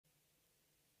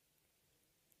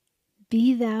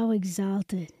Be thou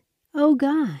exalted, O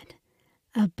God,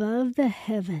 above the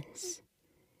heavens.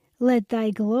 Let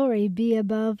thy glory be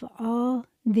above all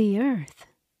the earth.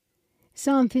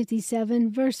 Psalm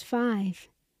 57, verse 5.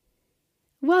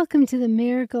 Welcome to the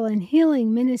miracle and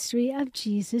healing ministry of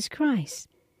Jesus Christ.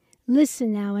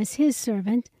 Listen now as his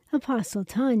servant, Apostle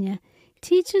Tonya,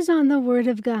 teaches on the Word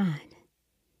of God.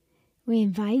 We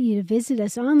invite you to visit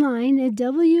us online at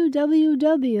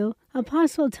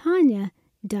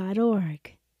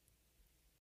www.apostletanya.org.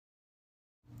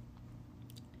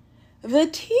 The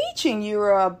teaching you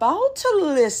are about to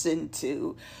listen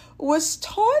to was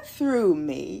taught through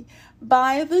me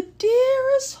by the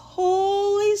dearest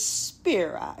Holy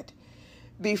Spirit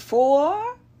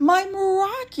before my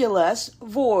miraculous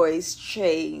voice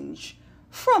change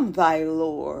from thy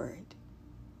Lord.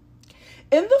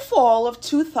 In the fall of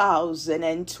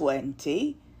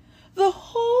 2020, the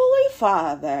Holy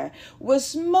Father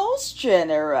was most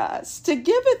generous to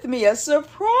giveth me a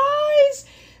surprise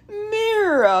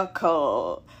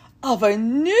miracle of a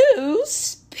new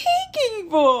speaking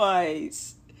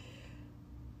voice.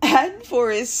 And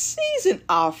for a season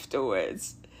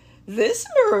afterwards, this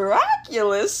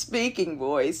miraculous speaking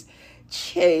voice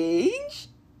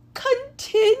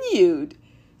continued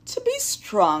to be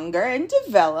stronger and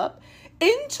develop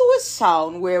into a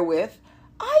sound wherewith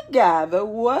I gather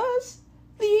was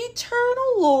the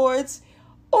eternal Lord's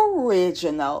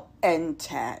original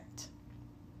intent.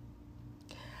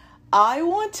 I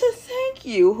want to thank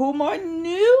you whom are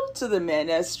new to the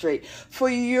ministry for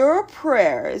your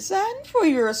prayers and for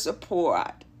your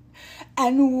support.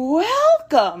 And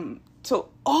welcome to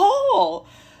all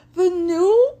the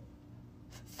new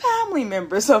family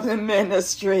members of the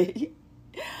ministry.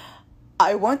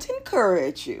 I want to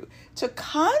encourage you to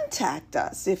contact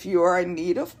us if you are in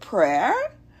need of prayer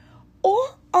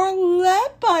or are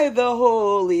led by the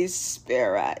Holy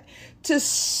Spirit to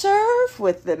serve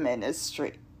with the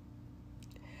ministry.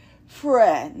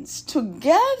 Friends,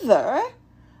 together,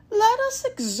 let us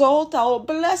exalt our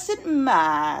blessed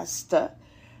Master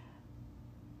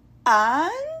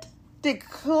and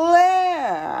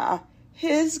declare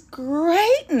his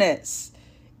greatness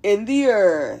in the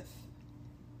earth.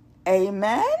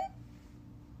 Amen?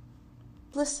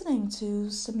 Listening to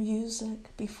some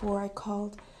music before I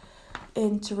called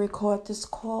in to record this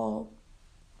call,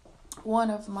 one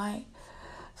of my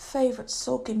favorite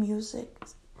soaking music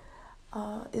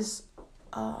is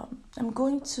I'm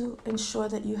going to ensure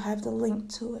that you have the link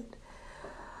to it.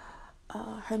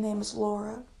 Her name is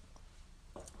Laura.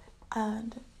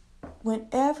 And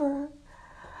whenever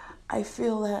I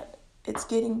feel that it's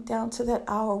getting down to that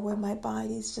hour where my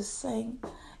body's just saying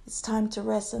it's time to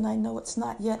rest, and I know it's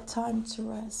not yet time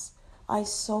to rest, I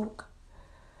soak.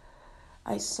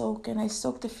 And I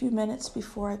soaked a few minutes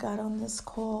before I got on this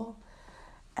call.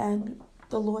 And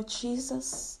the Lord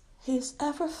Jesus, he is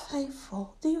ever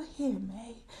faithful. Do you hear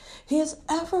me? He is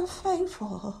ever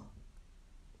faithful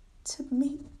to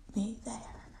meet me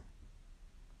there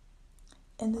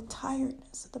in the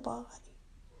tiredness of the body.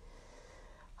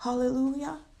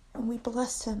 Hallelujah. And we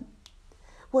bless him.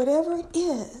 Whatever it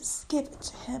is, give it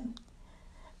to him.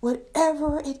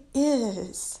 Whatever it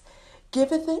is,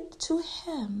 giveth it to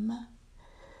him.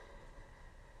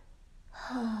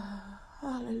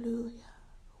 Hallelujah.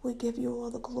 We give you all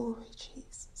the glory,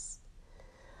 Jesus.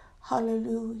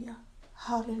 Hallelujah.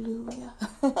 Hallelujah.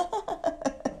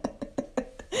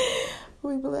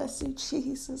 We bless you,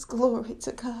 Jesus. Glory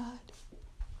to God.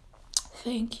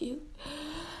 Thank you.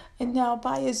 And now,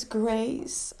 by his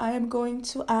grace, I am going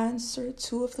to answer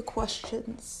two of your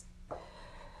questions.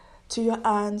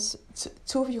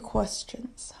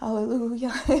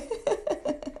 Hallelujah.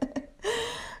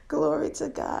 Glory to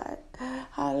God.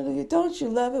 Hallelujah. Don't you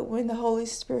love it when the Holy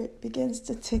Spirit begins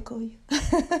to tickle you?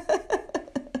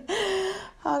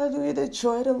 Hallelujah. The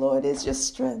joy of the Lord is your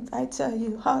strength. I tell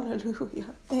you.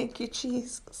 Hallelujah. Thank you,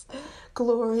 Jesus.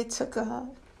 Glory to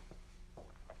God.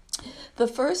 The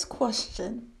first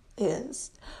question is,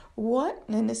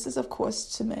 and this is of course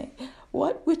to me,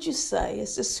 what would you say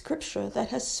is the scripture that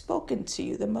has spoken to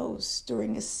you the most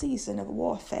during a season of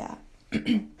warfare?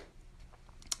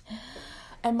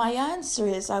 And my answer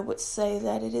is, I would say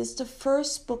that it is the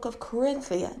first book of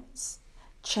Corinthians,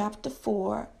 chapter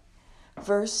 4,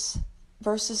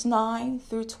 verses 9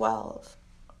 through 12.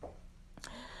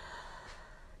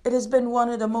 It has been one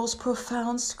of the most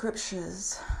profound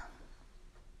scriptures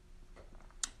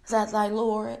that thy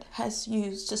Lord has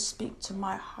used to speak to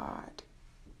my heart.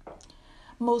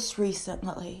 Most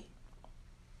recently,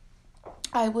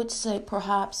 I would say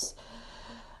perhaps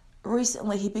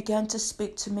recently he began to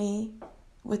speak to me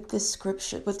with these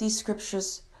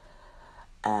scriptures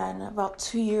And about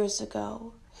 2 years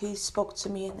ago, he spoke to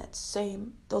me in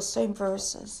those same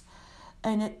verses.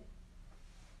 And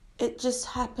it just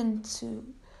happened to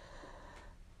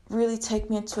really take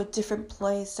me into a different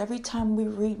place. Every time we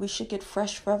read, we should get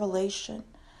fresh revelation.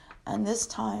 And this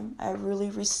time, I really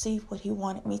received what he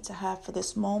wanted me to have for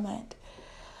this moment.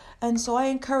 And so I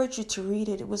encourage you to read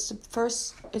it. It's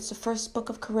the first book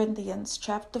of Corinthians,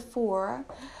 chapter 4,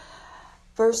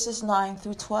 verses 9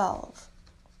 through 12.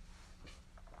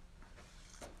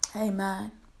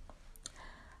 Amen.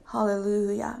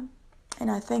 Hallelujah.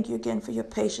 And I thank you again for your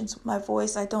patience with my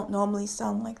voice. I don't normally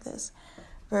sound like this.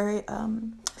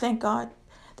 Thank God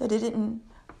that it didn't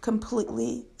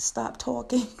completely stop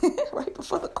talking right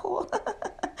before the call.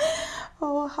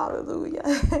 Oh, hallelujah.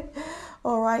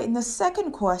 All right. And the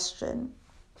second question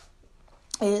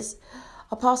is,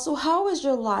 Apostle, how is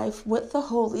your life with the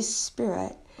Holy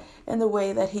Spirit in the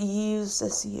way that he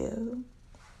uses you?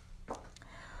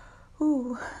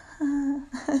 Ooh.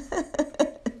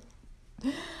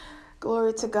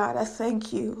 Glory to God. I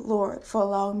thank you, Lord, for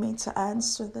allowing me to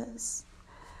answer this.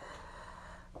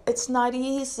 It's not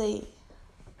easy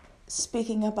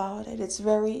speaking about it. It's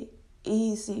very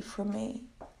easy for me.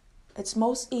 It's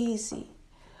most easy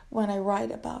when I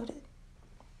write about it.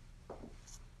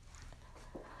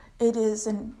 It is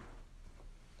a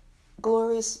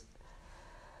glorious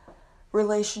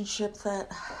relationship that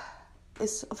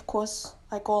is, of course,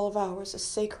 like all of ours, is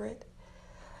sacred.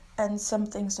 And some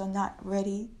things are not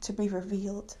ready to be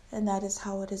revealed. And that is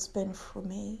how it has been for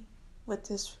me with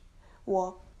this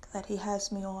walk that he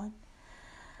has me on.